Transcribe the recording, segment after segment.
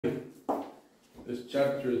This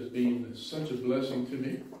chapter has been such a blessing to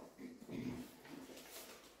me.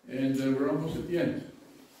 And we're almost at the end.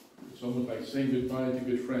 It's almost like saying goodbye to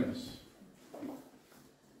good friends.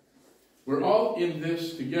 We're all in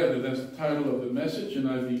this together. That's the title of the message. And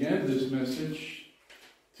I began this message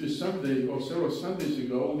several Sundays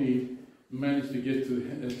ago. Only managed to get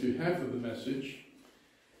to half of the message.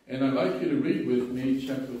 And I'd like you to read with me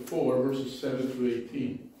chapter 4, verses 7 through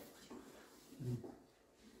 18.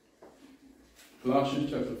 Colossians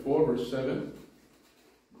chapter 4, verse 7.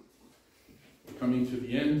 We're coming to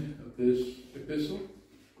the end of this epistle.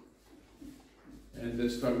 And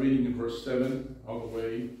let's start reading in verse 7 all the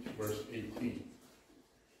way to verse 18.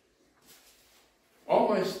 All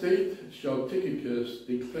my state shall Tychicus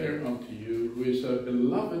declare unto you, who is a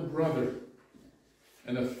beloved brother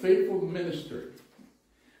and a faithful minister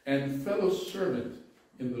and fellow servant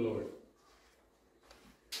in the Lord,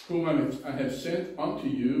 whom I have sent unto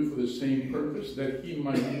you for the same purpose, that he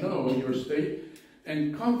might know your state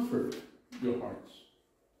and comfort your hearts.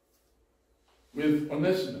 With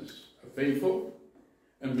Onesimus, a faithful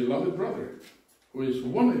and beloved brother, who is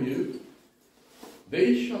one of you,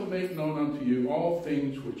 they shall make known unto you all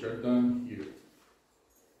things which are done here.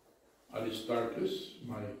 Aristarchus,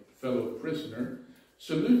 my fellow prisoner,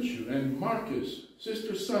 salute you, and Marcus,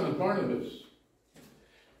 sister's son of Barnabas,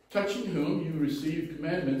 touching whom you receive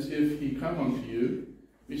commandments. If he come unto you,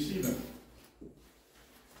 receive them.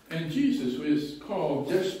 And Jesus, who is called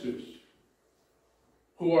Justus,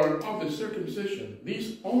 who are of the circumcision,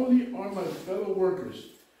 these only are my fellow workers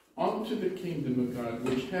unto the kingdom of God,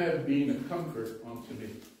 which have been a comfort unto me.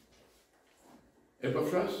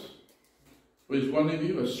 Epaphras, who is one of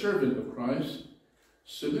you, a servant of Christ,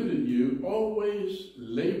 saluted you, always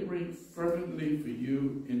laboring fervently for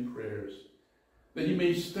you in prayers, that he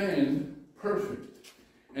may stand perfect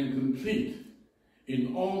and complete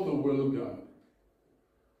in all the will of God.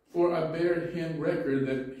 For I bear him record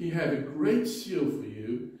that he had a great seal for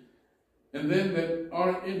you, and them that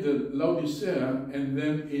are in the Laodicea, and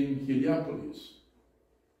them in Hierapolis.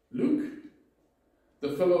 Luke, the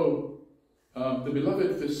the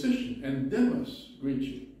beloved physician, and Demas greet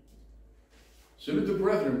you. Salute the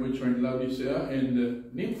brethren which are in Laodicea, and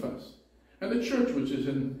Nymphas, and the church which is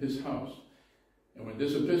in his house. And when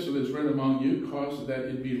this epistle is read among you, cause that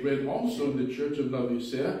it be read also in the church of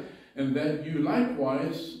Laodicea, and that you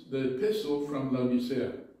likewise the epistle from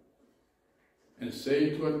Laodicea. And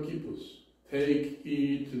say to Archippus, take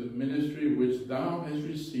heed to the ministry which thou hast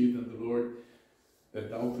received in the Lord, that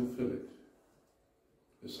thou fulfill it.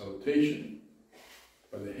 The salutation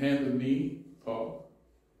by the hand of me, Paul.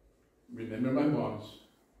 Remember my bonds.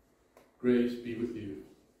 Grace be with you.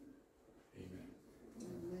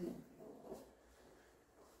 Amen.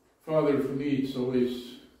 Father, for me it's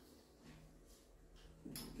always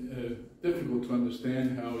difficult to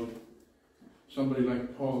understand how somebody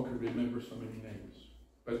like Paul could remember so many names.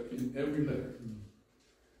 But in every letter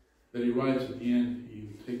that he writes at the end, he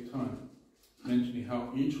will take time mentioning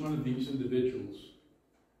how each one of these individuals,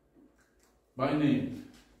 by name,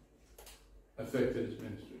 affected his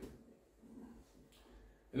ministry.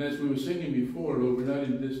 And as we were singing before, Lord, we're not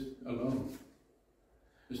in this alone.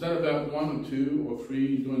 It's not about one or two or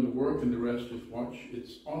three doing the work and the rest just watch.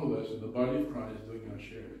 It's all of us in the body of Christ doing our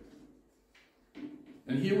share.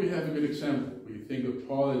 And here we have a good example. We think of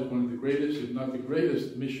Paul as one of the greatest, if not the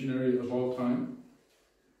greatest, missionary of all time.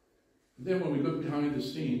 And then when we look behind the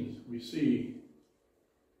scenes, we see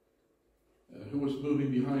who was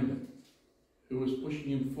moving behind him, who was pushing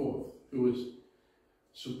him forth, who was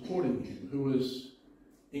supporting him, who was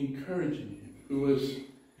encouraging him, who was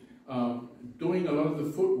doing a lot of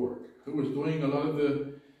the footwork, who was doing a lot of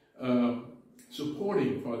the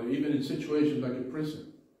supporting, Father, even in situations like a prison.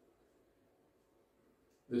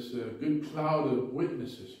 There's a good cloud of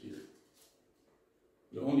witnesses here.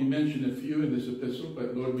 We'll only mention a few in this epistle,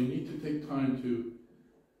 but Lord, we need to take time to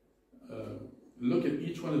look at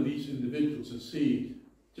each one of these individuals and see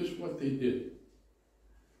just what they did.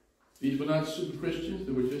 These were not super Christians,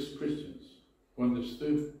 they were just Christians who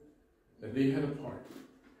understood that they had a part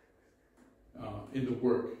in the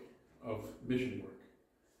work of mission work.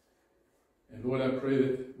 And Lord, I pray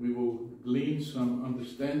that we will glean some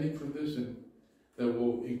understanding from this, and that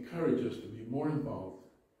will encourage us to be more involved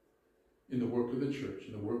in the work of the church,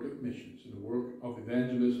 in the work of missions, in the work of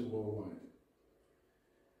evangelism worldwide.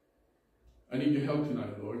 I need your help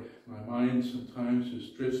tonight, Lord. My mind sometimes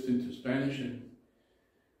just drifts into Spanish, and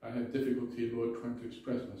I have difficulty, Lord, trying to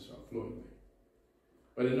express myself fluently.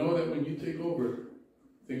 But I know that when you take over,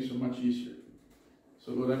 things are much easier.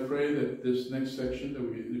 So, Lord, I pray that this next section that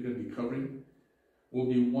we're going to be covering will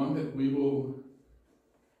be one that we will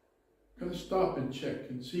kind kind of stop and check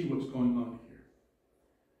and see what's going on here.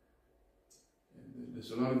 And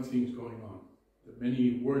there's a lot of things going on. There are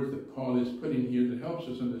many words that Paul is putting here that helps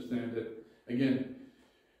us understand that, again,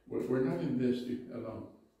 we're not in this alone.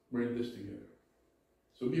 We're in this together.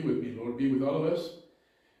 So be with me, Lord. Be with all of us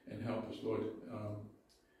and help us, Lord.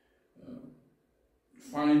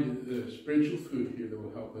 Find the spiritual food here that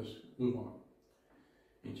will help us move on.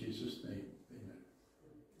 In Jesus' name,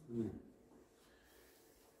 amen.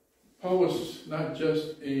 Paul was not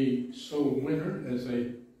just a soul winner,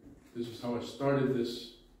 this is how I started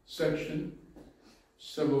this section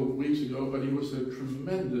several weeks ago, but he was a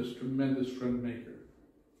tremendous, tremendous friend maker.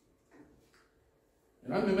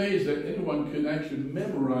 And I'm amazed that anyone could actually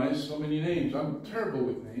memorize so many names. I'm terrible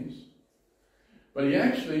with names. But he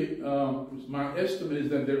actually, my estimate is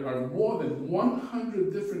that there are more than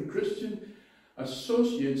 100 different Christian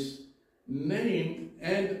associates named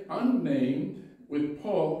and unnamed with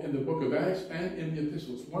Paul in the book of Acts and in the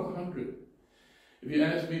epistles. 100. If you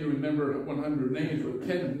ask me to remember 100 names or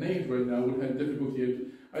 10 names right now, I would have difficulty.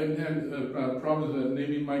 I even had problems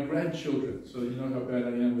naming my grandchildren, so you know how bad I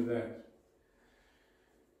am with that.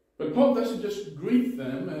 But Paul doesn't just greet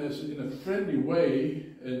them as in a friendly way,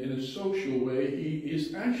 in a social way. He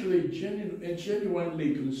is actually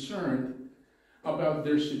genuinely concerned about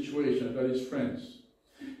their situation, about his friends.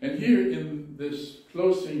 And here in this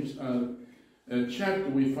closing chapter,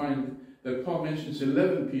 we find that Paul mentions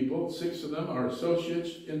 11 people. 6 of them are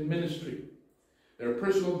associates in ministry. There are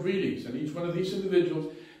personal greetings, and each one of these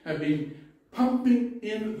individuals have been pumping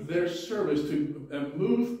in their service to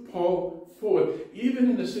move Paul forward, even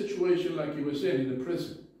in a situation like he was in the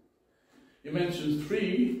prison. He mentions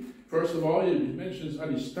 3. First of all, he mentions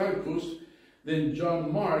Aristarchus, then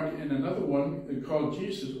John Mark, and another one called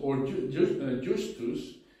Jesus, or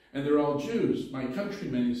Justus, and they're all Jews, my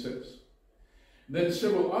countrymen, he says. Then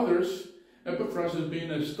several others. Epaphras has been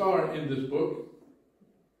a star in this book,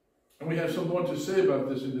 and we have some more to say about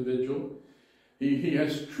this individual. He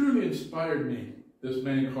has truly inspired me, this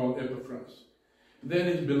man called Epaphras. Then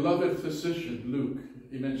his beloved physician, Luke,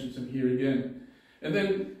 he mentions him here again. And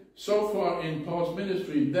then, so far in Paul's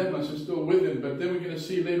ministry, Demas is still with him, but then we're going to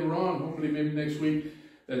see later on, hopefully maybe next week,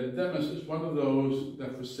 that Demas is one of those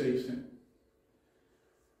that forsakes him.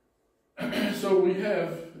 So we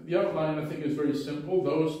have, the outline I think is very simple.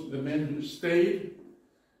 The men who stayed,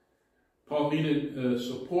 Paul needed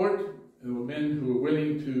support. There were men who were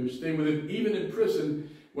willing to stay with him, even in prison.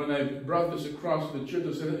 When I brought this across to the church,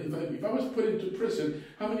 I said, if I was put into prison,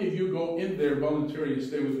 how many of you go in there voluntarily and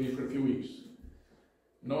stay with me for a few weeks?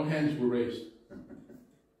 No hands were raised.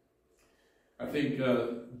 I think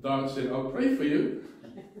Don said, I'll pray for you.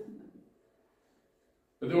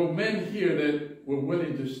 But there were men here that were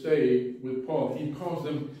willing to stay with Paul. He calls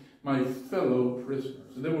them my fellow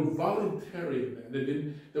prisoners. And they were voluntary.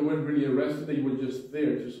 They weren't really arrested. They were just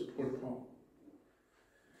there to support Paul.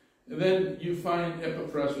 And then you find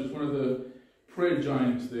Epaphras was one of the prayer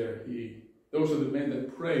giants there. Those are the men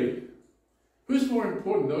that prayed. Who's more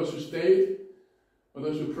important, those who stayed or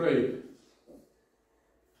those who prayed?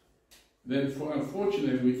 Then,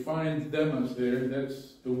 unfortunately, we find Demas there.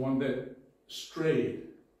 That's the one that strayed.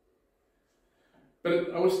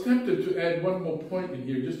 But I was tempted to add one more point in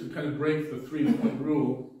here, just to kind of break the 3-point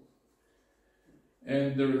rule,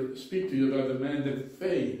 and speak to you about the man that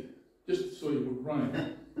failed, just so you would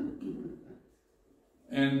rhyme.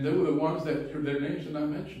 And they were the ones that their names are not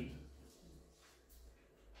mentioned.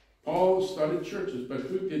 Paul started churches, but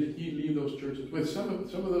who did he leave those churches with? Some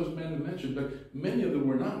of those men are mentioned, but many of them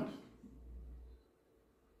were not.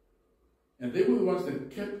 And they were the ones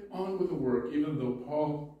that kept on with the work, even though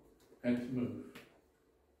Paul had to move.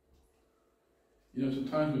 You know,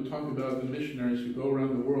 sometimes we talk about the missionaries who go around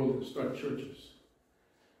the world and start churches.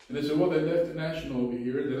 And they say, well, they left a national over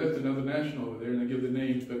here, they left another national over there, and they give the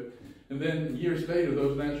names, and then years later,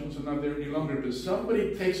 those nationals are not there any longer, but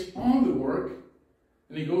somebody takes on the work,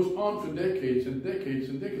 and he goes on for decades and decades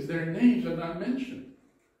and decades. Their names are not mentioned.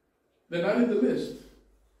 They're not in the list.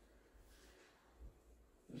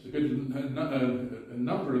 There's a good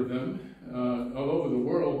number of them all over the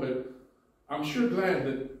world, but I'm sure glad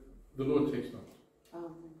that the Lord takes note.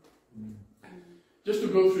 Just to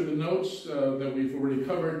go through the notes that we've already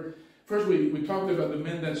covered. First, we talked about the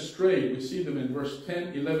men that strayed. We see them in verse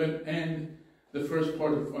 10, 11, and the first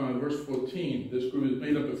part of verse 14. This group is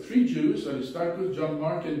made up of 3 Jews, Aristarchus, John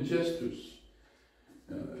Mark, and Justus.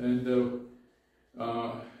 Then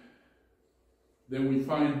we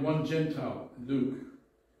find 1 Gentile, Luke.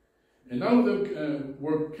 And all of them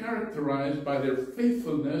were characterized by their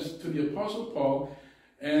faithfulness to the Apostle Paul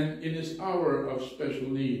and in his hour of special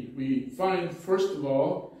need. We find, first of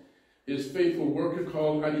all, his faithful worker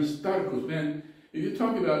called Aristarchus. Man, if you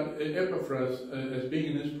talk about Epaphras as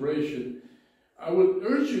being an inspiration, I would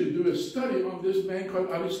urge you to do a study on this man called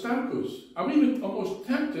Aristarchus. I'm even almost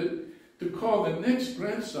tempted to call the next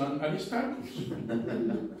grandson Aristarchus.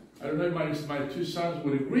 I don't know if my two sons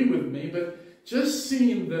would agree with me, but just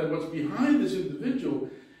seeing what's behind this individual,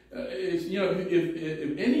 is, you know,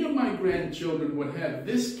 if any of my grandchildren would have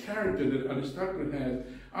this character that Aristarchus has,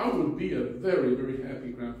 I would be a very, very happy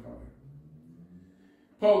grandfather.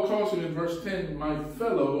 Paul calls him in verse 10, my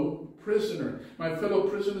fellow prisoner. My fellow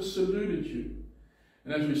prisoner saluted you.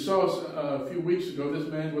 And as we saw a few weeks ago, this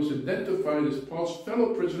man was identified as Paul's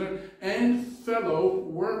fellow prisoner and fellow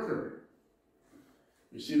worker.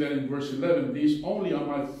 We see that in verse 11. These only are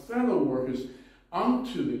my fellow workers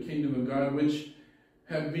unto the kingdom of God, which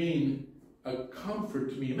have been a comfort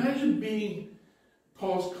to me. Imagine being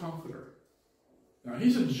Paul's comforter. Now,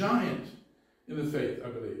 he's a giant in the faith, I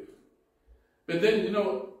believe. But then, you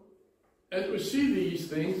know, as we see these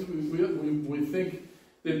things, we think,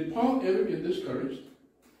 did Paul ever get discouraged?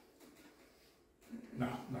 No,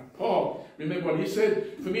 not Paul. Remember what he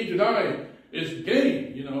said, for me to die is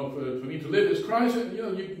gain, you know, for me to live is Christ. And, you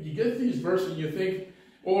know, you get these verses and you think,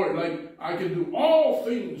 or like, I can do all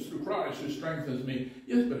things through Christ who strengthens me.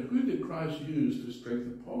 Yes, but who did Christ use to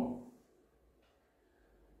strengthen Paul?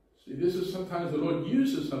 See, this is sometimes the Lord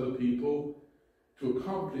uses other people to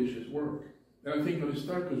accomplish his work. And I think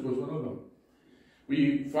Aristarchus was one of them.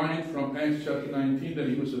 We find from Acts chapter 19 that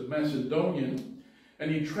he was a Macedonian,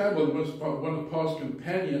 and he traveled, was one of Paul's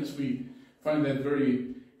companions. We find that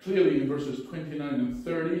very clearly in verses 29 and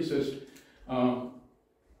 30. He says,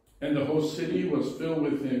 and the whole city was filled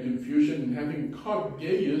with confusion, and having caught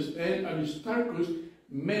Gaius and Aristarchus,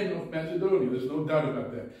 men of Macedonia. There's no doubt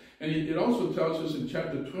about that. And it also tells us in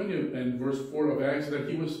chapter 20 and verse 4 of Acts that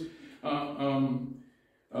he was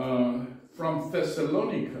from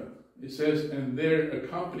Thessalonica. It says, and there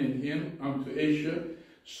accompanied him unto Asia,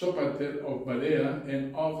 Sopater of Berea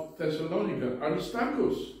and of Thessalonica,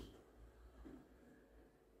 Aristarchus.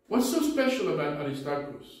 What's so special about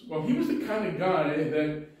Aristarchus? Well, he was the kind of guy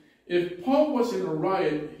that if Paul was in a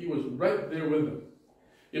riot, he was right there with him.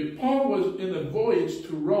 If Paul was in a voyage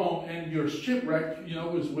to Rome and you're shipwrecked, you know,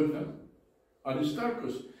 was with him.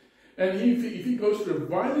 Aristarchus. And if he goes through a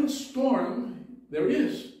violent storm, there he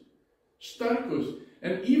is. Aristarchus.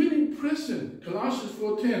 And even in prison, Colossians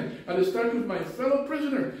 4:10, Aristarchus, my fellow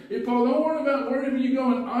prisoner. Hey, Paul, don't worry about wherever you're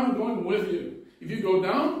going. I'm going with you. If you go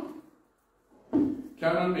down,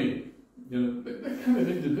 count on me. You know, that kind of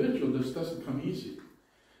individual just doesn't come easy.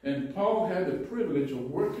 And Paul had the privilege of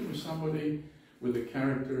working with somebody with the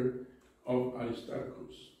character of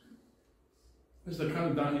Aristarchus. This is the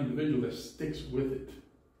kind of individual that sticks with it,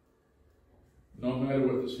 no matter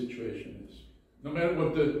what the situation is. No matter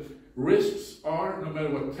what the risks are, no matter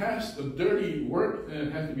what tasks, the dirty work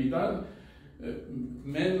has to be done.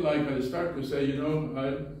 Men like Aristarchus say, you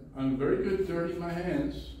know, I'm very good dirty my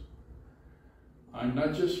hands. I'm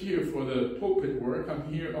not just here for the pulpit work,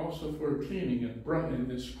 I'm here also for cleaning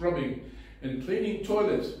and scrubbing and cleaning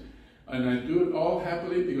toilets. And I do it all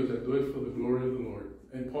happily because I do it for the glory of the Lord.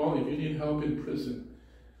 And Paul, if you need help in prison,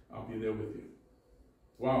 I'll be there with you.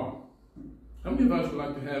 Wow. How many of us would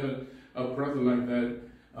like to have a brother like that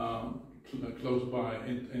close by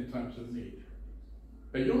in times of need?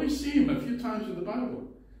 But you only see him a few times in the Bible.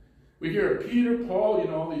 We hear of Peter, Paul, you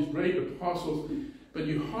know, all these great apostles, but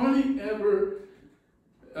you hardly ever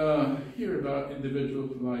hear about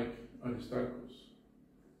individuals like Aristarchus.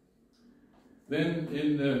 Then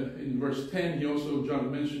in verse 10, he also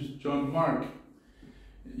mentions John Mark.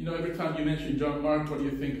 You know, every time you mention John Mark, what do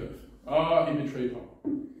you think of? Oh, he betrayed Paul.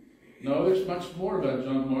 No, there's much more about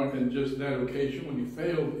John Mark than just that occasion when he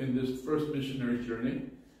failed in this first missionary journey.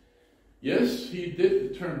 Yes, he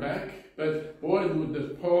did turn back, but boy,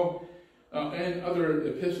 does Paul and other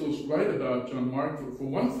epistles write about John Mark. For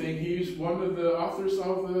one thing, he's one of the authors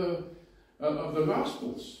of the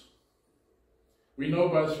Gospels. We know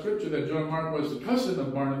by Scripture that John Mark was the cousin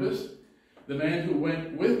of Barnabas, the man who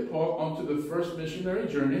went with Paul onto the first missionary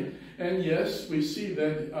journey. And yes, we see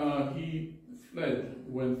that he fled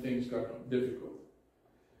when things got difficult.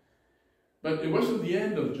 But it wasn't the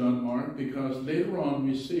end of John Mark, because later on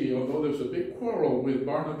we see, although there's a big quarrel with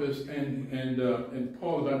Barnabas and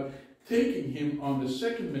Paul about taking him on the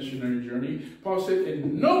second missionary journey, Paul said,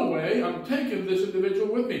 in no way I'm taking this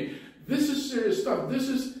individual with me. This is serious stuff. This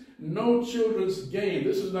is no children's game.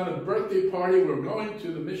 This is not a birthday party. We're going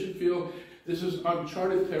to the mission field. This is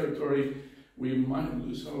uncharted territory. We might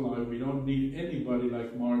lose our life. We don't need anybody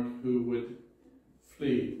like Mark who would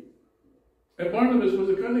flee. And Barnabas was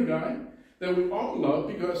the kind of guy that we all love,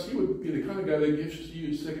 because he would be the kind of guy that gives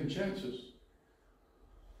you second chances.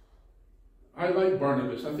 I like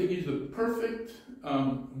Barnabas. I think he's the perfect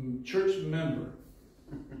church member.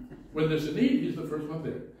 When there's a need, he's the first one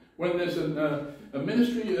there. When there's a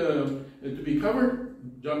ministry to be covered,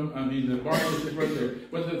 Barnabas is right there.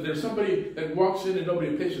 When there's somebody that walks in and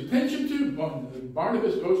nobody pays attention to,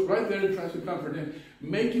 Barnabas goes right there and tries to comfort him,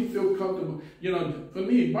 make him feel comfortable. For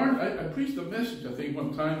me, I preached a message, I think,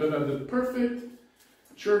 one time about the perfect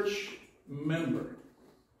church member.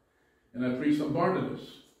 And I preached on Barnabas.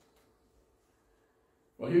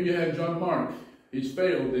 Well, here you have John Mark. He's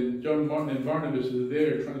failed, and John Mark and Barnabas is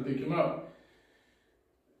there trying to pick him up.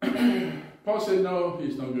 Paul said, no,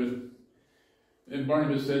 he's no good. And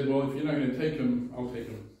Barnabas said, well, if you're not going to take him, I'll take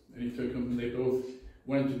him. And he took him, and they both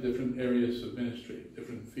went to different areas of ministry,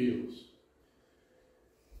 different fields.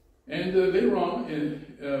 And later on,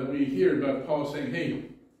 we hear about Paul saying, hey,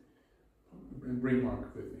 bring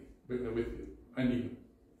Mark with you. I need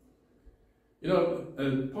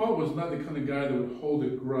him. Paul was not the kind of guy that would hold a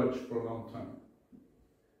grudge for a long time.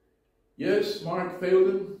 Yes, Mark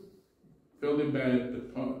failed him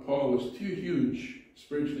bad, but Paul was too huge,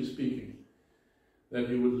 spiritually speaking, that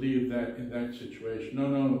he would leave that in that situation.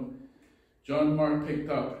 No. John Mark picked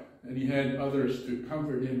up, and he had others to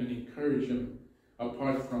comfort him and encourage him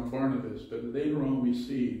apart from Barnabas. But later on we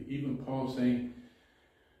see even Paul saying,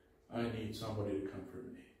 I need somebody to comfort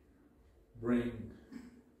me. Bring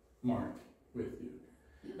Mark with you.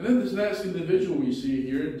 And then this last individual we see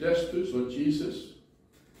here, Justus or Jesus,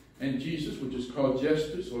 and Jesus, which is called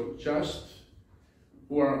Justus or just,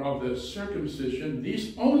 who are of the circumcision,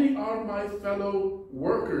 these only are my fellow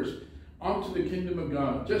workers unto the kingdom of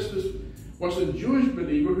God. Justus was a Jewish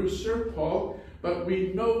believer who served Paul, but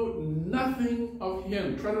we know nothing of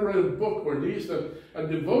him. Try to write a book or at least a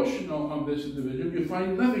devotional on this individual. You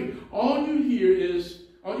find nothing. All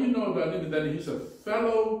you know about him is that he's a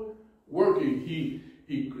fellow worker. He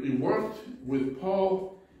worked with Paul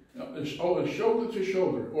shoulder to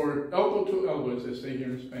shoulder, or elbow to elbow, as they say here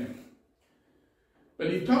in Spain.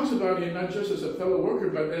 But he talks about him not just as a fellow worker,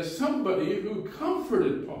 but as somebody who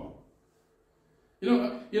comforted Paul.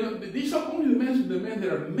 These are only the men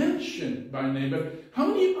that are mentioned by name, but how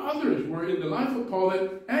many others were in the life of Paul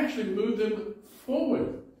that actually moved him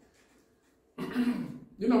forward?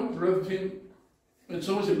 Brother Tim, it's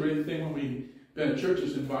always a great thing when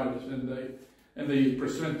churches invite us and they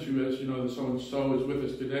present to us, the so-and-so is with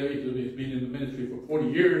us today. He's been in the ministry for 40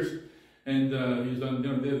 years, and he's done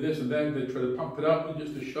this and that. They try to pump it up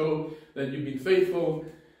just to show that you've been faithful.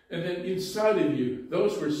 And then inside of you,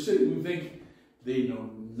 those who are sitting who think they know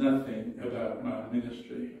nothing about my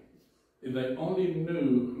ministry. If they only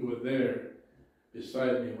knew who were there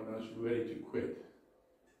beside me when I was ready to quit.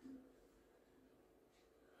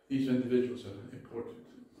 These individuals are important.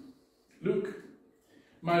 Luke,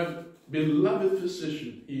 my beloved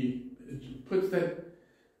physician, he puts that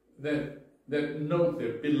note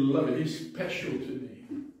there, beloved. He's special to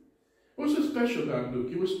me. What's so special about Luke?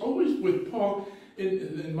 He was always with Paul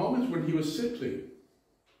in moments when he was sickly.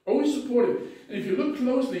 Always supportive. And if you look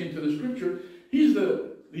closely into the scripture, he's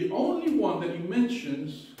the only one that he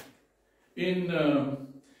mentions in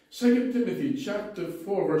 2 Timothy chapter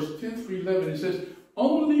 4, verse 10 through 11. It says,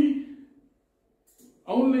 only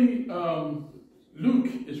Luke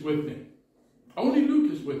is with me. Only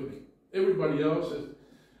Luke is with me. Everybody else has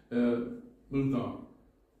moved on.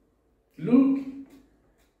 Luke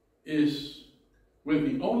is with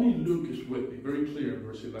me. Only Luke is with me. Very clear in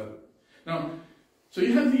verse 11. Now, so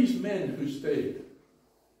you have these men who stayed.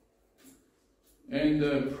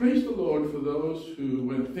 And praise the Lord for those who,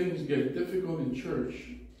 when things get difficult in church,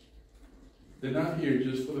 they're not here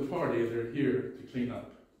just for the party. They're here to clean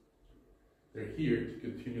up. They're here to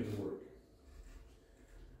continue the work.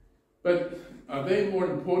 But are they more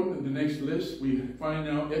important than the next list? We find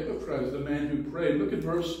now Epaphras, the man who prayed. Look at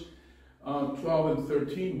verse 12 and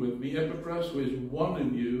 13 with me. Epaphras, who is one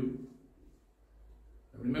of you.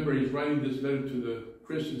 Remember, he's writing this letter to the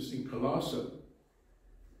Christians in Colossae.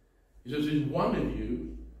 He says he's one of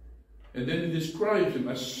you. And then he describes him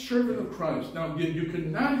as servant of Christ. Now, you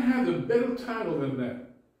could not have a better title than that.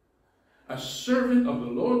 A servant of the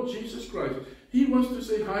Lord Jesus Christ. He wants to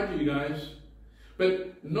say hi to you guys.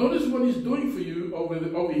 But notice what he's doing for you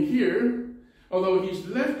over here. Although he's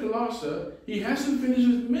left Colossae, he hasn't finished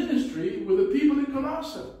his ministry with the people in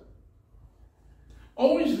Colossae.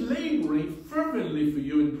 Always laboring fervently for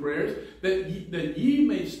you in prayers, that ye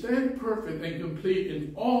may stand perfect and complete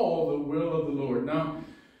in all the will of the Lord. Now,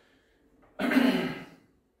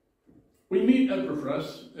 we meet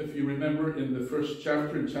Epaphras, if you remember, in the first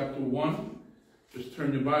chapter, in chapter 1. Just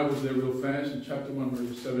turn your Bibles there real fast in chapter 1,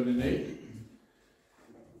 verses 7 and 8.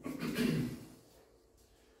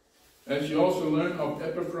 As you also learn of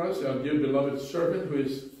Epaphras, our dear beloved servant, who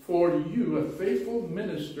is for you a faithful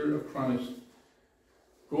minister of Christ,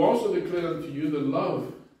 who also declared unto you the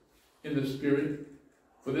love in the Spirit.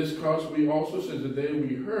 For this cause we also, since the day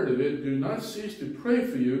we heard of it, do not cease to pray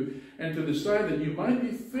for you, and to decide that you might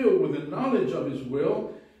be filled with the knowledge of his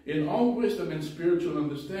will, in all wisdom and spiritual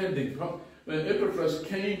understanding. When Epaphras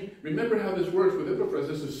came, remember how this works with Epaphras.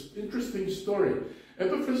 It's an interesting story.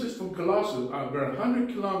 Epaphras is from Colossa's, about 100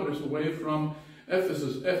 kilometers away from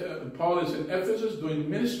Ephesus. Paul is in Ephesus doing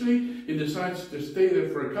ministry. He decides to stay there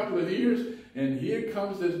for a couple of years, and here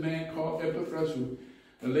comes this man called Epaphras, who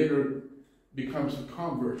later becomes a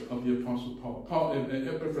convert of the Apostle Paul.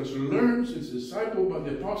 Epaphras learns, is discipled by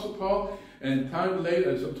the Apostle Paul, and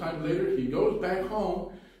sometime later he goes back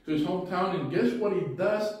home to his hometown, and guess what he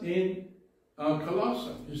does in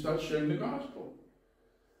Colossae? He starts sharing the gospel.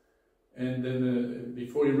 And then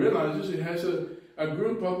before he realizes, he has a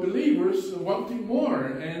group of believers wanting more.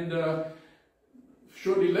 And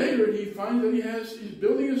shortly later, he finds that he's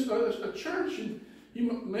building a church. And he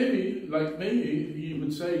maybe, like me, he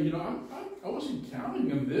would say, you know, I wasn't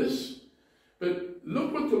counting on this. But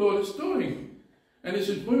look what the Lord is doing. And as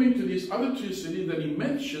he's moving to these other two cities that he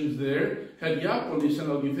mentions there, Hierapolis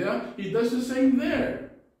and Algethea, he does the same there.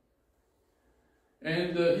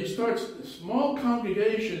 And he starts small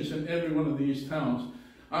congregations in every one of these towns.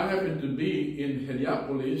 I happened to be in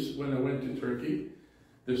Hierapolis when I went to Turkey.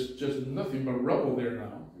 There's just nothing but rubble there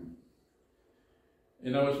now.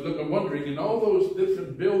 And I was wondering, in all those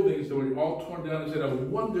different buildings that were all torn down, I said, I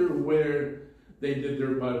wonder where they did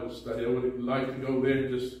their Bible study. I would like to go there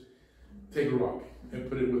and just take a rock and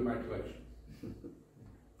put it with my collection.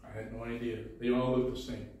 I had no idea. They all looked the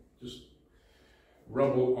same. Just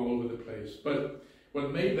rubble all over the place. But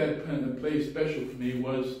what made that place special for me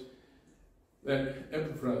was that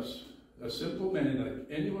Epaphras, a simple man like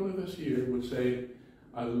any one of us here, would say,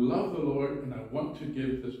 I love the Lord and I want to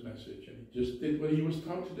give this message. And he just did what he was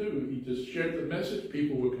taught to do. He just shared the message.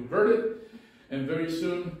 People were converted. And very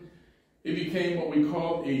soon, he became what we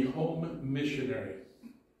call a home missionary.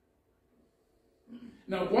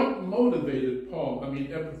 Now, what motivated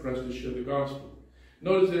Epaphras to share the gospel?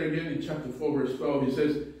 Notice there again in chapter 4, verse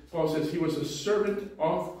 12, Paul says he was a servant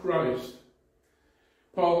of Christ.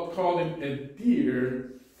 Paul called him a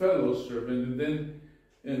dear fellow servant,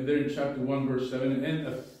 and there in chapter 1, verse 7, and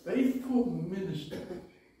a faithful minister.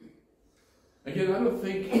 Again, I don't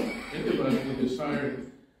think any of us would desire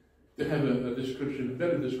to have a better description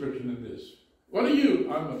than this. What are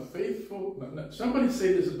you? I'm a faithful... Somebody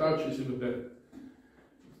say this about you, it's even better.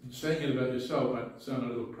 Saying it about yourself might sound a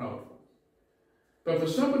little proudful. But for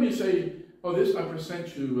somebody to say, oh, I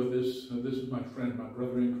present you, this is my friend, my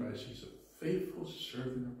brother in Christ. He's a faithful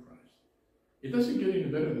servant of Christ. It doesn't get any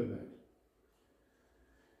better than that.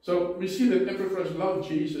 So we see that Epaphras loved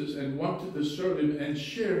Jesus and wanted to serve him and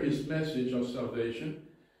share his message of salvation.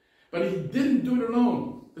 But he didn't do it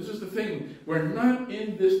alone. This is the thing. We're not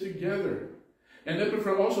in this together. And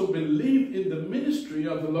Epaphras also believed in the ministry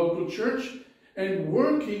of the local church and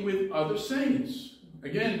working with other saints.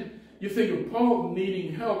 Again, you think of Paul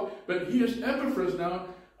needing help, but here's Epaphras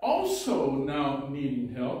also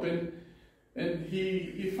needing help, and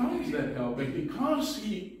he finds that help. And because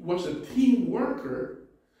he was a team worker,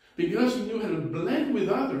 because he knew how to blend with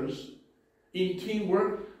others in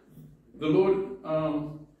teamwork, the Lord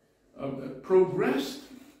progressed,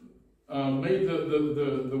 made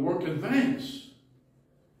the work advance.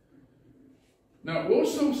 Now,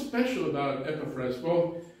 what's so special about Epaphras?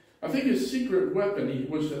 Well, I think his secret weapon, he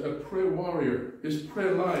was a prayer warrior. His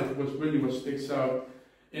prayer life was really what sticks out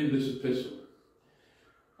in this epistle.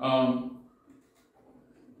 Notice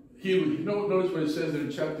what it says in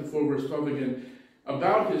chapter 4, verse 12 again,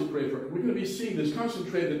 about his prayer. We're going to be seeing this,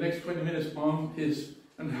 concentrate the next 20 minutes on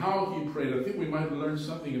how he prayed. I think we might learn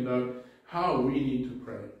something about how we need to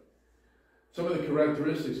pray. Some of the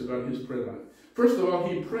characteristics about his prayer life. First of all,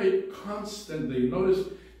 he prayed constantly. Notice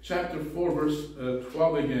chapter 4, verse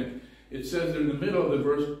 12 again. It says in the middle of the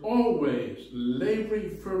verse, always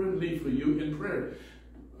laboring fervently for you in prayer.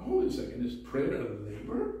 Hold a second, is prayer a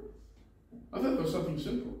labor? I thought it was something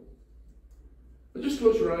simple. But just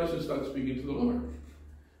close your eyes and start speaking to the Lord.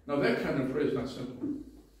 Now that kind of prayer is not simple.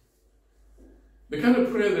 The kind of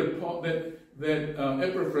prayer that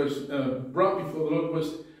Epaphras brought before the Lord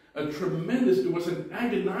was it was an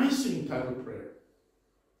agonizing type of prayer.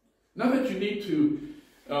 Not that you need to,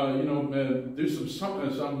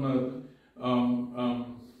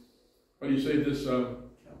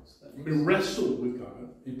 do wrestle with God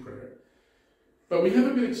in prayer. But we have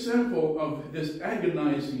a good example of this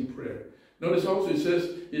agonizing prayer. Notice also it says,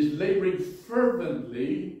 is laboring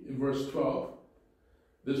fervently in verse 12.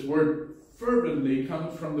 This word fervently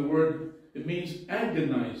comes from the word, it means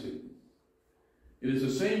agonizing. It is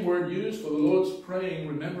the same word used for the Lord's praying,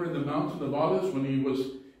 remember, in the mountain of Olives when he was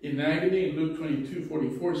in agony. In Luke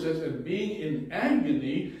 22:44 says, and being in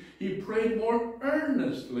agony, he prayed more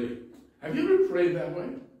earnestly. Have you ever prayed that way?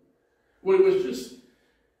 Where it was just,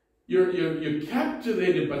 you're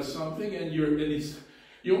captivated by something and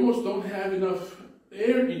you almost don't have enough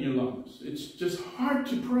air in your lungs. It's just hard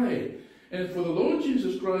to pray. And for the Lord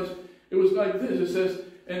Jesus Christ, it was like this. It says,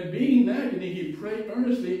 and being in agony, he prayed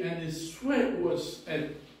earnestly, and his sweat was,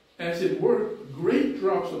 as it were, great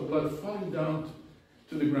drops of blood falling down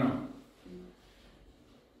to the ground.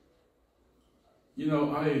 You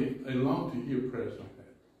know, I long to hear prayers like that.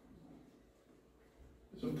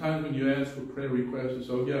 Sometimes when you ask for prayer requests, it's,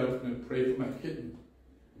 oh yeah, I'm going to pray for my kitten.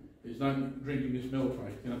 He's not drinking his milk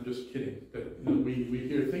right. You know, I'm just kidding. But you know, we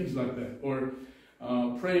hear things like that. Or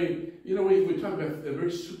pray, you know, we talk about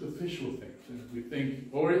very superficial things. We think,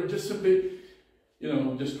 or just simply, you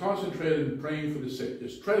know, just concentrate on praying for the sick.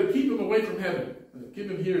 Just try to keep them away from heaven. Keep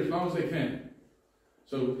them here as long as they can.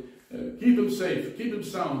 So keep them safe, keep them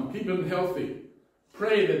sound, keep them healthy.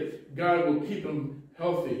 Pray that God will keep them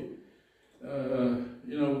healthy.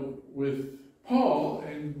 You know, with Paul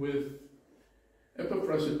and with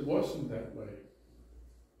Epaphras, it wasn't that way.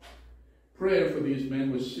 Prayer for these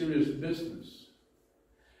men was serious business.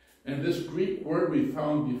 And this Greek word we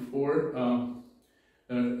found before,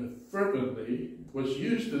 fervently, was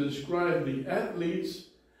used to describe the athletes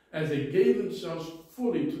as they gave themselves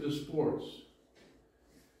fully to the sports.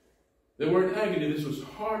 They were in agony. This was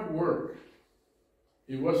hard work.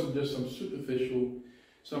 It wasn't just some superficial,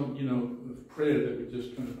 some, you know, prayer that we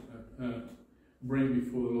just kind of bring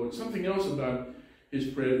before the Lord. Something else about his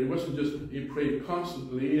prayer, it wasn't just he prayed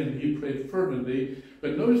constantly and he prayed fervently,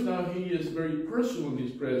 but notice now he is very personal in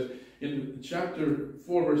his prayers. In chapter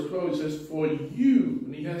 4, verse 12, it says, for you,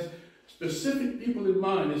 and he has specific people in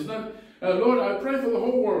mind. It's not, Lord, I pray for the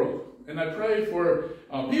whole world, and I pray for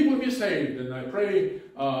people to be saved, and I pray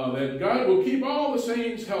that God will keep all the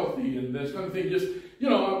saints healthy, and this kind of thing. Just, you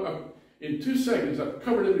know, in 2 seconds, I've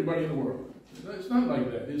covered everybody in the world. It's not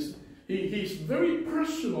like that. He's very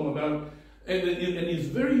personal about, and he's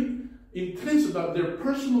very intense about their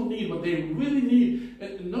personal need, what they really need.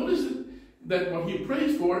 And notice that what he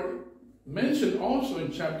prays for, mentioned also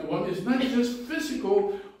in chapter 1, is not just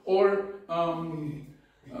physical or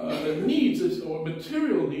needs or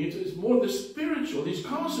material needs. It's more the spiritual. He's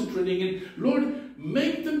concentrating in, Lord,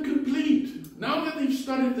 make them complete. Now that they've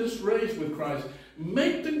started this race with Christ,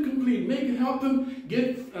 make them complete. Help them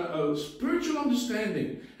get spiritual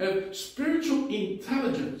understanding, have spiritual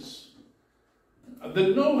intelligence, the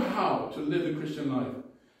know-how to live the Christian life,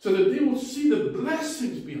 so that they will see the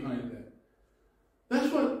blessings behind that.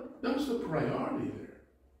 That was the priority there.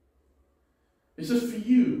 It says for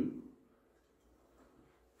you,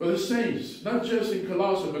 for the saints, not just in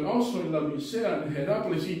Colossae, but also in Laodicea and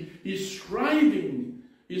Hierapolis. He's striving,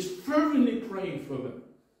 he's fervently praying for them.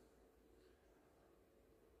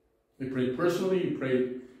 He prayed personally, he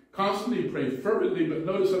prayed constantly, he prayed fervently, but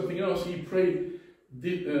notice something else. He prayed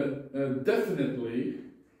definitely,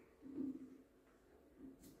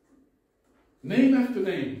 name after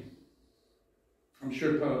name. I'm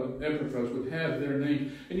sure Epaphras would have their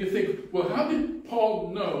name. And you think, well, how did Paul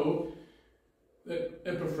know that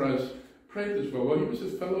Epaphras prayed this well? Well, he was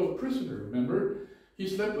his fellow prisoner, remember? He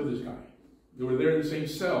slept with this guy. They were there in the same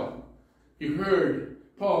cell.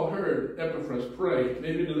 Paul heard Epaphras pray,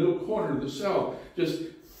 maybe in a little corner of the cell, just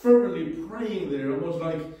fervently praying there, almost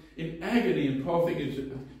like in agony. And Paul thinking,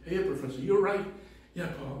 hey, Epaphras, are you all right? Yeah,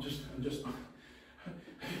 Paul,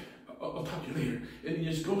 I'll talk to you later. And he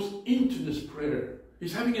just goes into this prayer.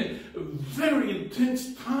 He's having a very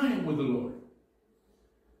intense time with the Lord.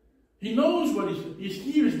 He knows he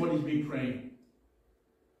hears what he's been praying.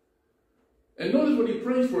 And notice what he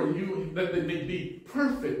prays for, that they may be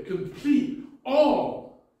perfect, complete,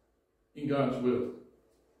 all in God's will.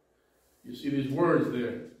 You see these words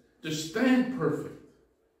there. To stand perfect.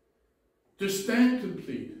 To stand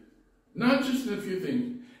complete. Not just in a few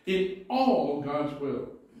things. In all God's will.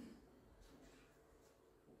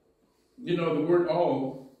 You know, the word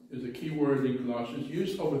all is a key word in Colossians,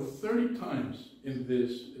 used over 30 times in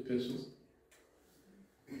this epistle.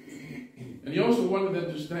 And he also wanted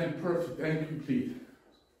them to stand perfect and complete.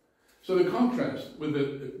 So the contrast with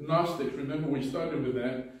the Gnostics, remember we started with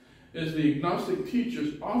that, is the Gnostic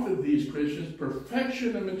teachers offered these Christians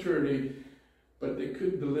perfection and maturity, but they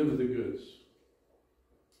couldn't deliver the goods.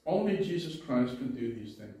 Only Jesus Christ can do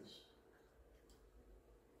these things.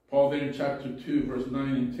 Paul there in chapter 2, verse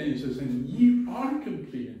 9 and 10, he says, and ye are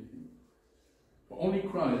complete in him. For only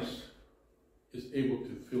Christ is able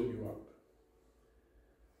to fill you up.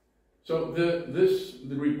 So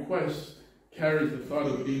the request carries the thought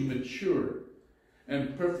of being mature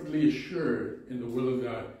and perfectly assured in the will of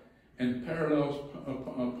God, and parallels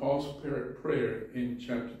Paul's prayer in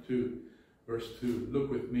chapter 2, verse 2. Look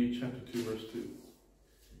with me, chapter 2, verse 2.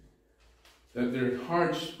 That their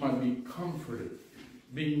hearts might be comforted,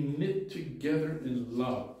 being knit together in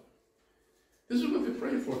love. This is what they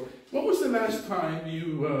pray for. What was the last time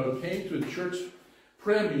you came to a church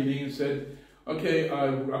prayer meeting and said, okay,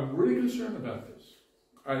 I'm really concerned about this.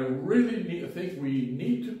 I think we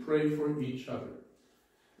need to pray for each other.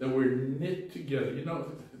 That we're knit together. You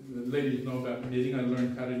know, the ladies know about knitting. I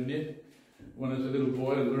learned how to knit. When I was a little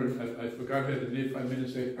boy, I forgot how to knit 5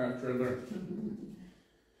 minutes after I learned.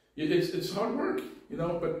 It's hard work, you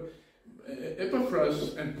know, but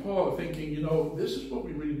Epaphras and Paul are thinking, you know, this is what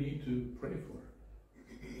we really need to pray for.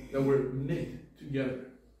 That we're knit together.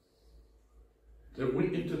 That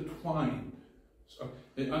we're intertwined.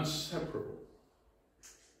 They're inseparable.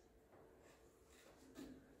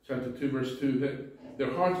 Chapter 2, verse 2, that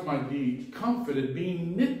their hearts might be comforted,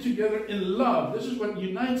 being knit together in love. This is what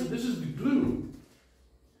unites them. This is the glue.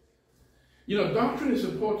 You know, doctrine is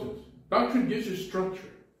important. Doctrine gives you structure.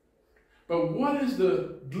 But what is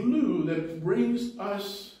the glue that brings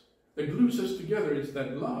us, that glues us together? It's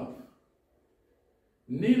that love.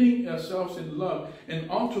 Knitting ourselves in love, and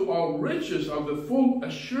unto all riches of the full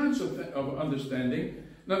assurance of understanding.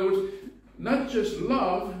 In other words, not just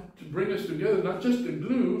love to bring us together, not just the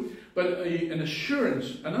glue, but an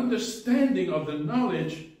assurance, an understanding of the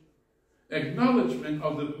knowledge, acknowledgement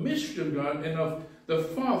of the mystery of God and of the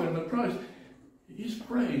Father and the Christ. He's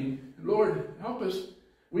praying, Lord, help us.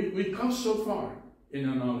 We've come so far in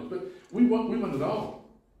our knowledge, but we want it all.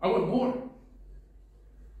 I want more.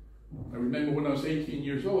 I remember when I was 18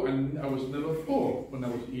 years old, and I was never full when I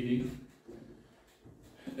was eating.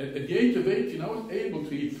 At the age of 18, I was able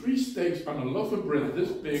to eat 3 steaks on a loaf of bread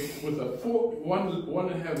this big with a full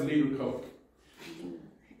 1.5 liter Coke.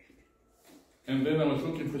 And then I was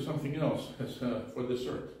looking for something else for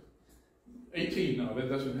dessert. 18 now, that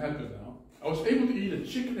doesn't happen now. I was able to eat a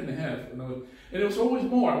chicken and a half, and it was always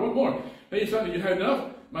more. I want more. Hey, son, you had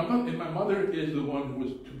enough? My mother is the one who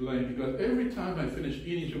was to blame, because every time I finished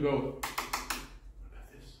eating, she'd go, what about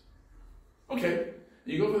this? Okay.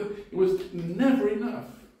 You go for it was never enough.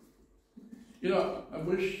 You know, I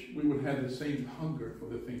wish we would have the same hunger for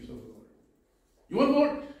the things of the Lord. You want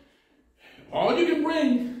more? All you can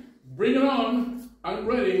bring it on. I'm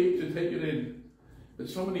ready to take it in. But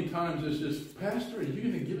so many times it's just, Pastor, are you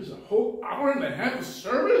going to give us a whole hour and a half of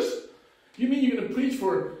service? You mean you're going to preach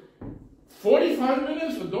for 45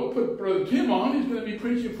 minutes? Well, don't put Brother Tim on. He's going to be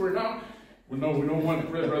preaching for an hour. Well, no, we don't want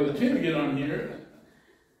Brother Tim to get on here.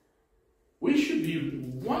 We should be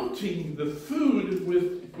wanting the food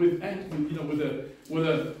with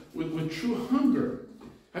true hunger.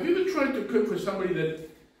 Have you ever tried to cook for somebody that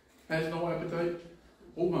has no appetite?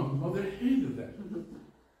 Oh, my mother hated that.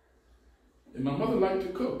 And my mother liked to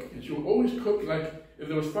cook, and she would always cook like if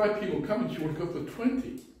there was 5 people coming, she would cook for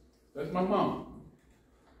 20. That's my mom.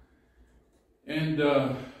 And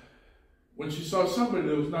when she saw somebody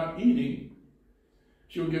that was not eating,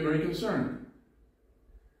 she would get very concerned.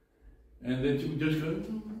 And then she would just go,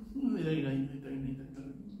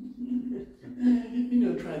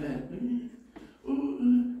 try that.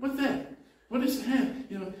 What's that? What does it have?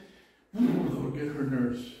 You know, that would get her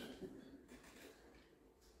nerves.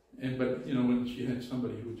 But when she had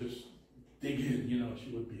somebody who would just dig in,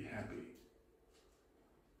 she would be happy.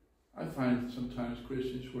 I find sometimes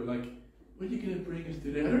Christians who are like, what are you going to bring us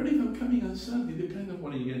today? I don't know if I'm coming on Sunday. They kind of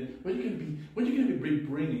want to get, what are you going to be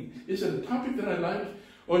bringing? Is it a topic that I like?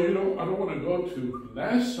 Or, I don't want to go to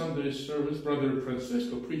last Sunday's service, Brother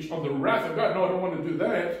Francisco preached on the wrath of God. No, I don't want to do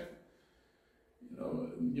that.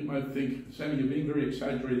 You might think, Sammy, you're being very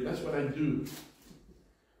exaggerated. That's what I do.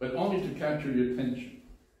 But only to capture your attention.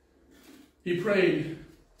 He prayed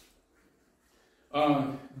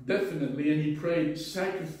definitely, and he prayed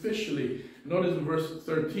sacrificially. Notice in verse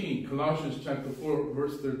 13, Colossians chapter 4,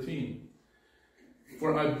 verse 13.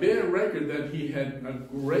 For I bear record that he had a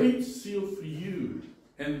great seal for you,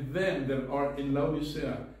 and them that are in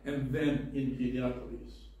Laodicea, and them in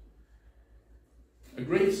Hierapolis. A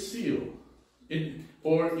great seal, in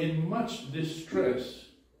much distress.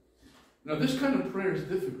 Now this kind of prayer is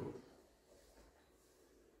difficult.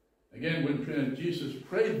 Again, when Jesus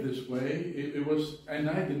prayed this way, it was an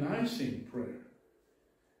agonizing prayer.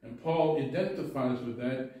 And Paul identifies with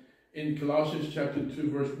that in Colossians chapter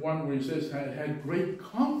 2, verse 1, where he says, I had great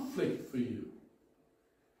conflict for you.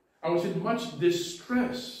 I was in much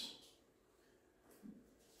distress.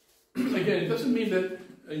 Again, it doesn't mean that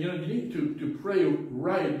you need to pray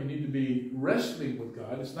right. You need to be wrestling with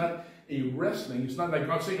God. It's not a wrestling. It's not like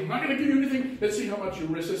God saying, I'm not going to give you anything. Let's see how much you're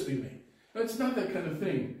resisting me. It's not that kind of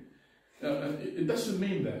thing. It doesn't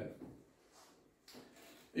mean that.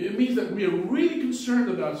 It means that we are really concerned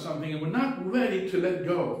about something and we're not ready to let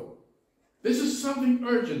go. This is something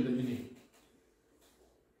urgent that you need.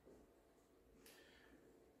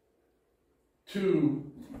 To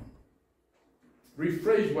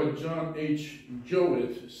rephrase what John H.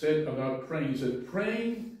 Jowett said about praying, he said,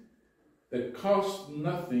 praying that costs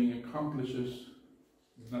nothing accomplishes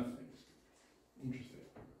nothing. Interesting.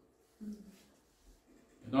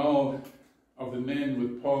 And all of the men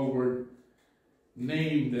with Paul were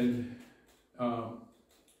named, and all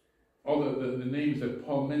the names that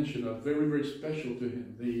Paul mentioned are very, very special to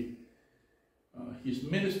him. He's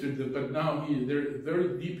ministered them, but now they're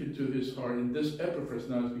very deep into his heart, and this Epaphras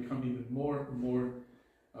now has become even more and more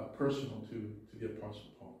personal to the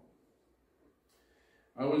Apostle Paul.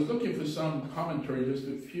 I was looking for some commentary just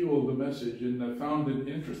to fuel the message, and I found an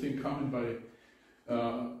interesting comment by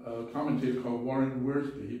a commentator called Warren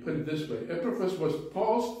Wiersbe. He put it this way: Epaphras was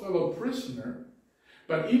Paul's fellow prisoner,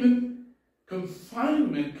 but even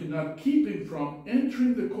confinement could not keep him from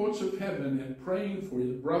entering the courts of heaven and praying for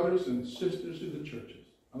his brothers and sisters in the churches.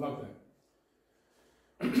 I love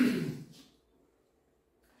that.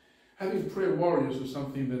 Having prayer warriors is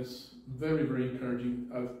something that's very, very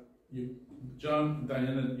encouraging. John,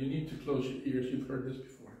 Diana, you need to close your ears. You've heard this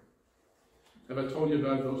before. Have I told you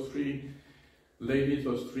about those three ladies,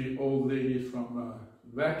 those three old ladies from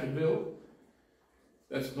Vacaville?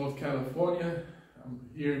 That's North California. I'm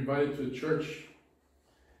here invited to a church.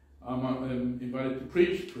 I'm invited to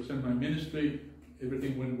preach, present my ministry.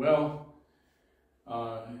 Everything went well.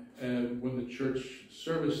 And when the church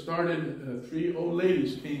service started, three old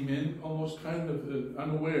ladies came in, almost kind of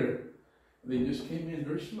unaware. They just came in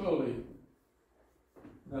very slowly.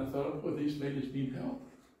 And I thought, oh, these ladies need help.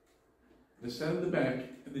 They sat in the back,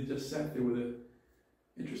 and they just sat there with an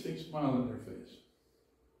interesting smile on their face.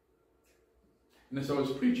 And as I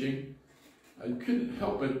was preaching, I couldn't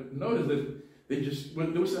help but notice that they just,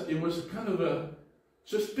 it was kind of a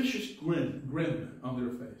suspicious grin on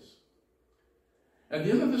their face. At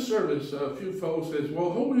the end of the service, a few folks said,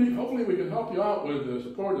 well, hopefully we can help you out with the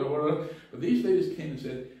support or whatever. But these ladies came and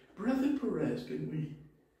said, Brother Perez, can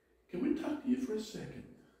we talk to you for a second?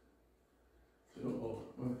 I said, oh,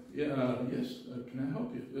 well, yeah, yes, can I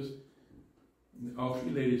help you? Just, all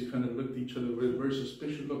three ladies kind of looked at each other with a very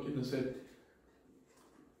suspicious look and said,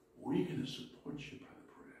 we're going to support you, Brother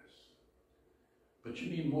Perez. But you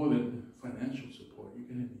need more than financial support. You're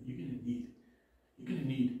going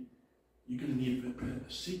to need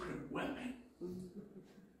a secret weapon. I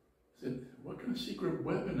said, what kind of secret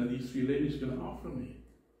weapon are these three ladies going to offer me?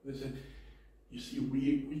 They said, you see,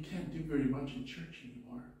 we can't do very much in church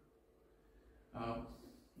anymore.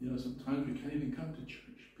 Sometimes we can't even come to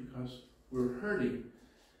church because we're hurting.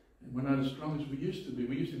 And we're not as strong as we used to be.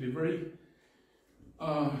 We used to be very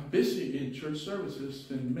busy in church services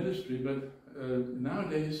and ministry, but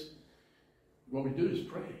nowadays, what we do is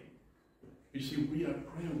pray. You see, we are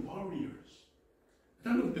prayer warriors.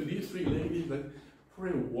 And I looked at these three ladies like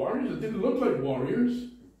prayer warriors. It didn't look like warriors.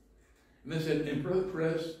 And they said, and Brother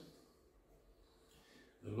Perez,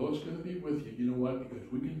 the Lord's going to be with you. You know what? Because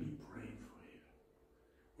we're going to be praying for you.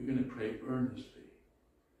 We're going to pray earnestly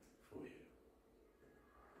for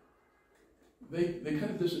you. They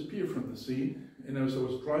kind of disappeared from the scene. And as I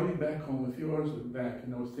was driving back home a few hours back,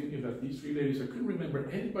 and I was thinking about these three ladies, I couldn't remember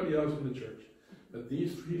anybody else in the church, but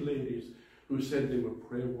these three ladies who said they were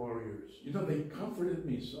prayer warriors. They comforted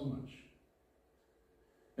me so much.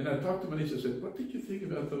 And I talked to Manisa, I said, what did you think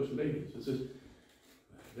about those ladies? I said,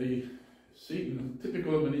 they seem,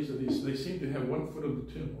 typical of Manisa, they seem to have one foot in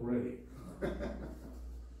the tomb already.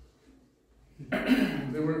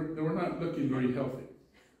 They were not looking very healthy.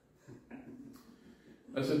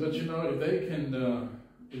 I said, but if they can,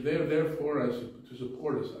 if they're there for us, to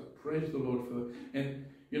support us, I praise the Lord for them. And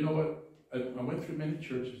you know what? I went through many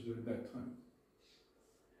churches during that time.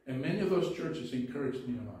 And many of those churches encouraged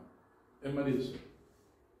me a lot. And Marisa.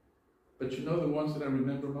 But the ones that I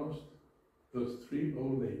remember most? Those three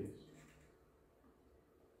old ladies.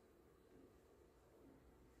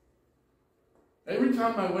 Every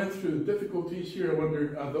time I went through difficulties here, I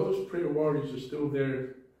wondered, are those prayer warriors are still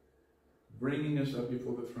there bringing us up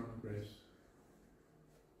before the throne of grace?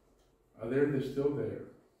 They're still there.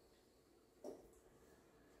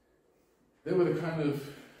 They were the kind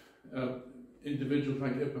of individuals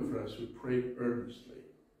like Epaphras who prayed earnestly.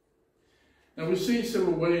 Now we see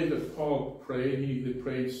several ways that Paul prayed. They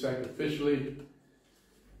prayed sacrificially.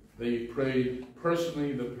 They prayed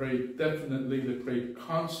personally. They prayed definitely. They prayed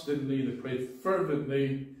constantly. They prayed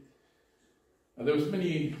fervently. There was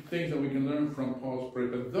many things that we can learn from Paul's prayer,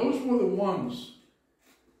 but those were the ones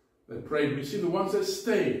that prayed. We see the ones that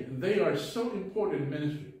stayed, and they are so important in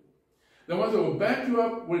ministry. The ones that will back you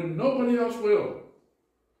up when nobody else will.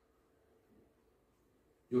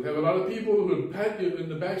 You'll have a lot of people who will pat you in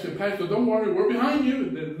the back and say, Pastor, don't worry, we're behind you,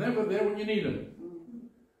 and they're never there when you need them.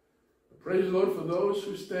 But praise the Lord for those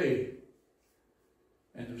who stay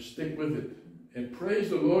and who stick with it. And praise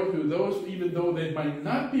the Lord for those, even though they might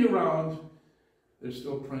not be around, they're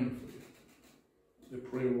still praying for you. They're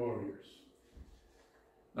prayer warriors.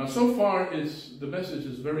 Now, so far, the message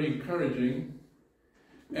is very encouraging.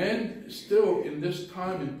 And still, in this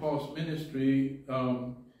time in Paul's ministry,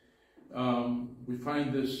 we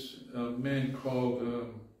find this man called,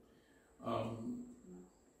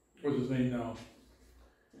 what's his name now?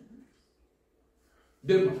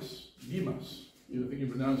 Demas. I think you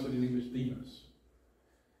pronounce it in English, Demas.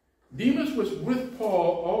 Demas was with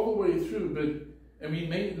Paul all the way through, but and we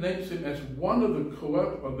names him as one of the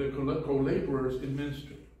co-laborers in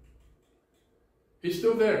ministry. He's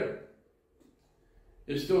still there.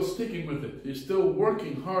 He's still sticking with it. He's still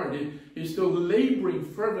working hard. He's still laboring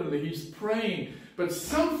fervently. He's praying. But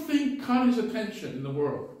something caught his attention in the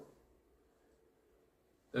world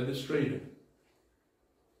that distracted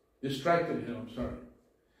him,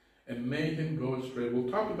 and made him go astray.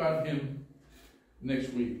 We'll talk about him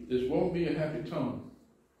next week. This won't be a happy tone.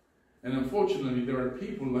 And unfortunately, there are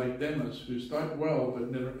people like Demas who start well but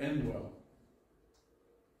never end well.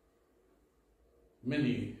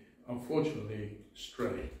 Many, unfortunately,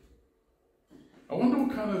 stray. I wonder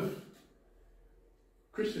what kind of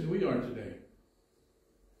Christian we are today.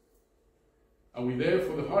 Are we there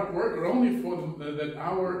for the hard work, or only for that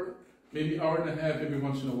hour, maybe hour and a half every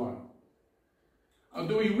once in a while?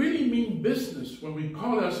 Do we really mean business when we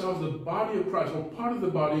call ourselves the body of Christ, or part of the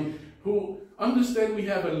body, who understand we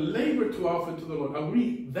have a labor to offer to the Lord? Are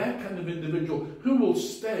we that kind of individual who will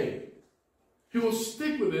stay, who will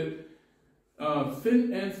stick with it,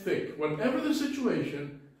 thin and thick? Whatever the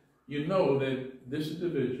situation, you know that this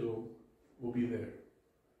individual will be there.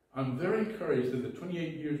 I'm very encouraged in the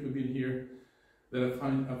 28 years we've been here that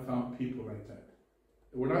I've found people like that.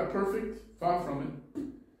 We're not perfect, far from it.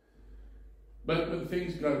 But when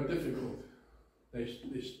things got difficult, they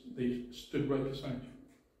stood right beside you.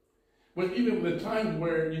 When even the times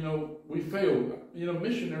where, we failed,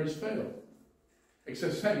 missionaries fail.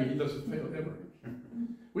 Except Sammy, he doesn't fail ever.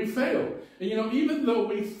 We fail. And even though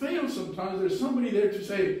we fail sometimes, there's somebody there to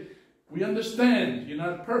say, we understand, you're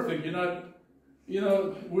not perfect, you're not,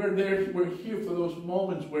 we're here for those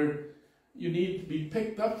moments where you need to be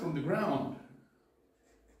picked up from the ground.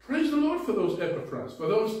 Praise the Lord for those Epaphras, for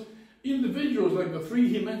those individuals like the three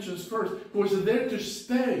he mentions first, who was there to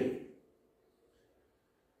stay.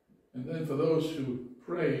 And then for those who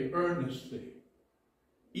pray earnestly,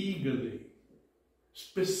 eagerly,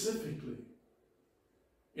 specifically,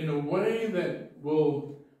 in a way that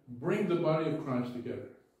will bring the body of Christ together.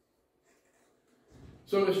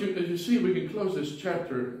 So as you see, we can close this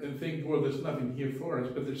chapter and think, well, there's nothing here for us,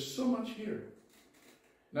 but there's so much here.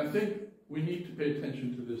 And I think we need to pay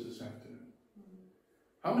attention to this afternoon.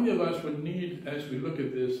 How many of us would need, as we look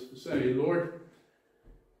at this, to say, Lord,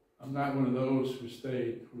 I'm not one of those who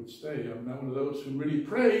would stay. I'm not one of those who really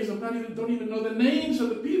prays. Don't even know the names of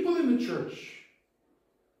the people in the church.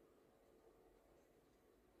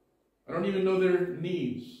 I don't even know their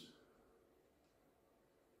needs.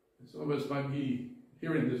 And some of us might be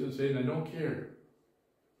hearing this and saying, I don't care.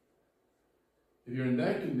 If you're in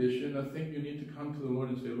that condition, I think you need to come to the Lord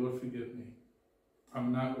and say, Lord, forgive me.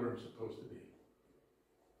 I'm not where I'm supposed to be.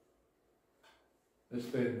 Let's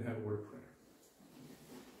stand and have a word of prayer.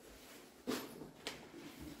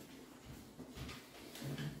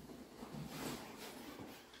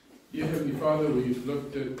 Dear Heavenly Father, we've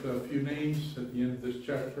looked at a few names at the end of this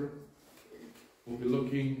chapter. We'll be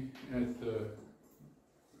looking at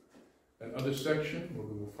that other section where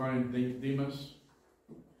we will find Demas.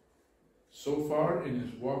 So far in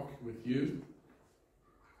his walk with you,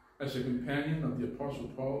 as a companion of the Apostle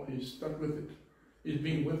Paul, he's stuck with it. He's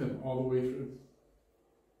been with him all the way through.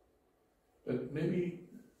 But maybe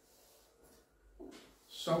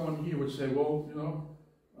someone here would say, well,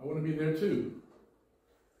 I want to be there too.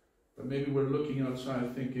 But maybe we're looking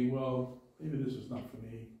outside thinking, well, maybe this is not for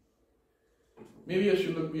me. Maybe I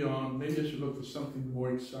should look beyond. Maybe I should look for something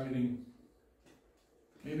more exciting.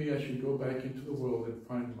 maybe I should go back into the world and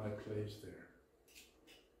find my place there.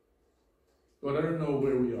 But I don't know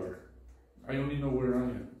where we are. I only know where I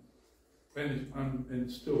am.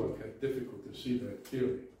 And still I've had difficult to see that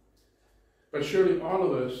clearly. But surely all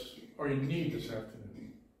of us are in need this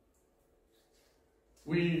afternoon.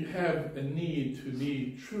 We have a need to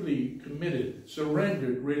be truly committed.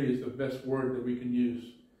 Surrendered really is the best word that we can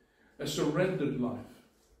use. A surrendered life.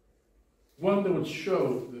 One that would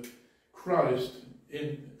show Christ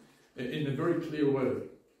in a very clear way.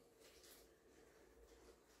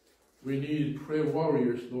 We need prayer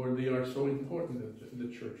warriors, Lord. They are so important in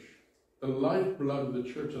the church. The lifeblood of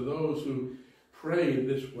the church are those who pray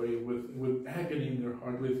this way with agony in their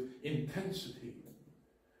heart, with intensity,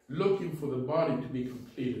 looking for the body to be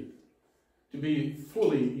completed, to be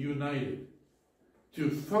fully united, to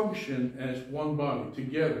function as one body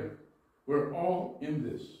together. We're all in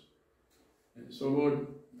this. And so, Lord,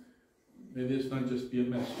 may this not just be a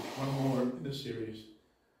message, one more in the series.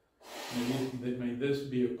 May this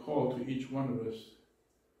be a call to each one of us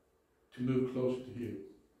to move closer to you,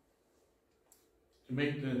 to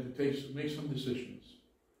make some decisions,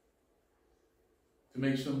 to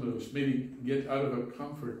make some moves, maybe get out of a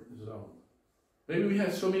comfort zone. Maybe we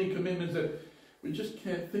have so many commitments that we just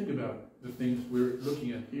can't think about the things we're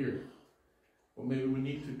looking at here. Well, maybe we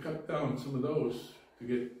need to cut down some of those to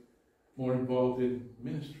get more involved in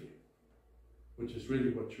ministry, which is really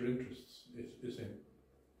what your interest is in.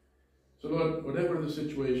 So Lord, whatever the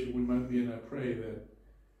situation we might be in, I pray that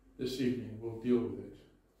this evening we'll deal with it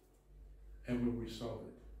and we'll resolve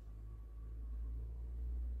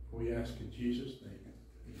it. We ask in Jesus' name.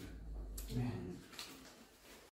 Amen. Amen.